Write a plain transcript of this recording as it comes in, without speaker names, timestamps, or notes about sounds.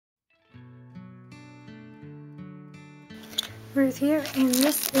Ruth here, and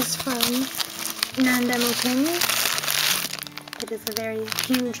this is from Nandemopins. It is a very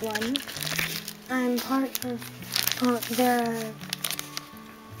huge one. I'm part of their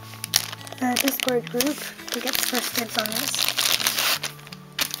Discord group who gets first dibs on this.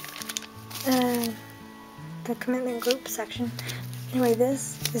 The commitment group section. Anyway,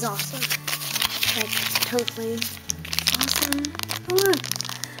 this is awesome. Like, totally awesome. Oh, look!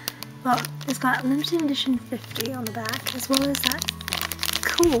 Well, it's got limited edition 50 on the back, as well as that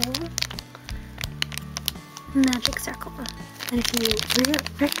cool magic circle. And if you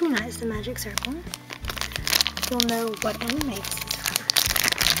recognize the magic circle, you'll know what anime this is from.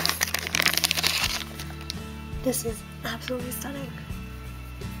 This is absolutely stunning.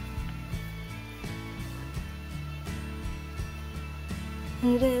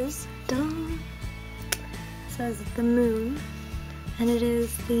 And it is, dun, says the moon, and it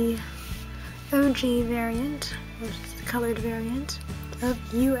is the OG variant, which is the colored variant of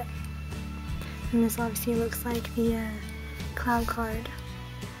Yue. And this obviously looks like the Clow card.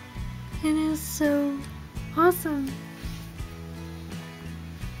 It is so awesome.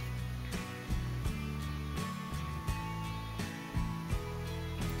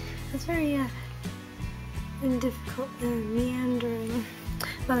 It's very difficult, meandering,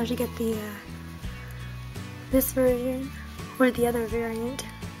 whether to get the this version or the other variant,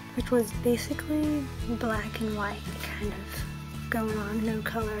 which was basically black and white kind of going on, no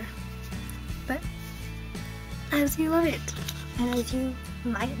color. But as you love it, and as you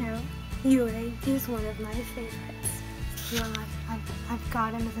might know, Yue is one of my favorites. Well, I've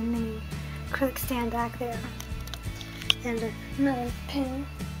got him as a mini acrylic stand back there, and another pin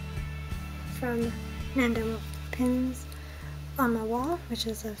from Nandemopins on my wall, which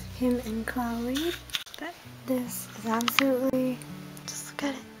is of him and Clow. But this is absolutely, just look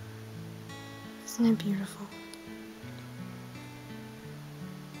at it. Isn't it beautiful?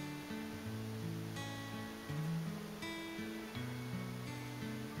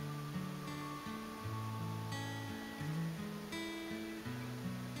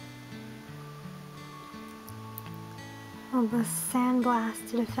 All the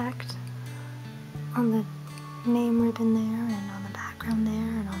sandblasted effect on the name ribbon there, and on the background there,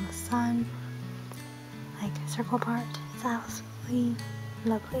 and on the sun, like circle part. It's absolutely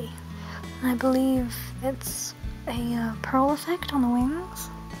lovely. And I believe it's a pearl effect on the wings.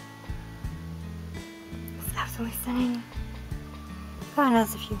 It's absolutely stunning. God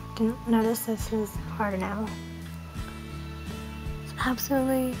knows if you didn't notice, this is hard enamel. It's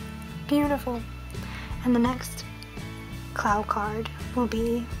absolutely beautiful. And the next Clow card will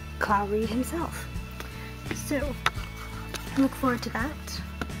be Clow himself. So, I look forward to that.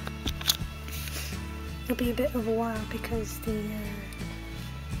 It'll be a bit of a while because the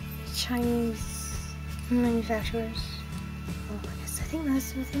Chinese manufacturers, well, I think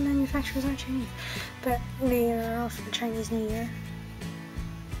most of the manufacturers are Chinese, but they are off for Chinese New Year,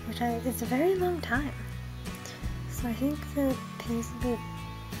 which it's a very long time. So I think the pins will be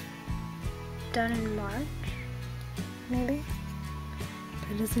done in March, maybe.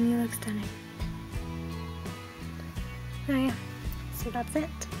 But doesn't he look stunning? Oh yeah, so that's it.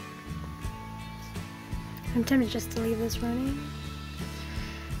 I'm tempted just to leave this running.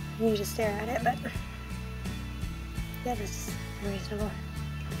 You just stare at it, but yeah, this is reasonable.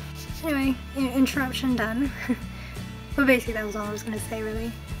 Anyway, interruption done. But basically that was all I was gonna say,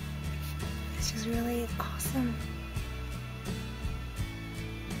 really. It's just really awesome.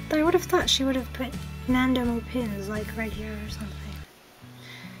 But I would have thought she would have put Nandemopins like right here or something.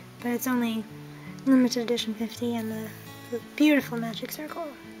 But it's only limited edition 50 and the beautiful magic circle.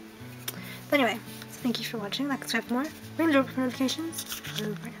 But anyway, so thank you for watching. Like, subscribe for more. Ring the doorbell for notifications.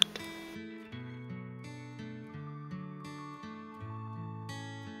 Over now.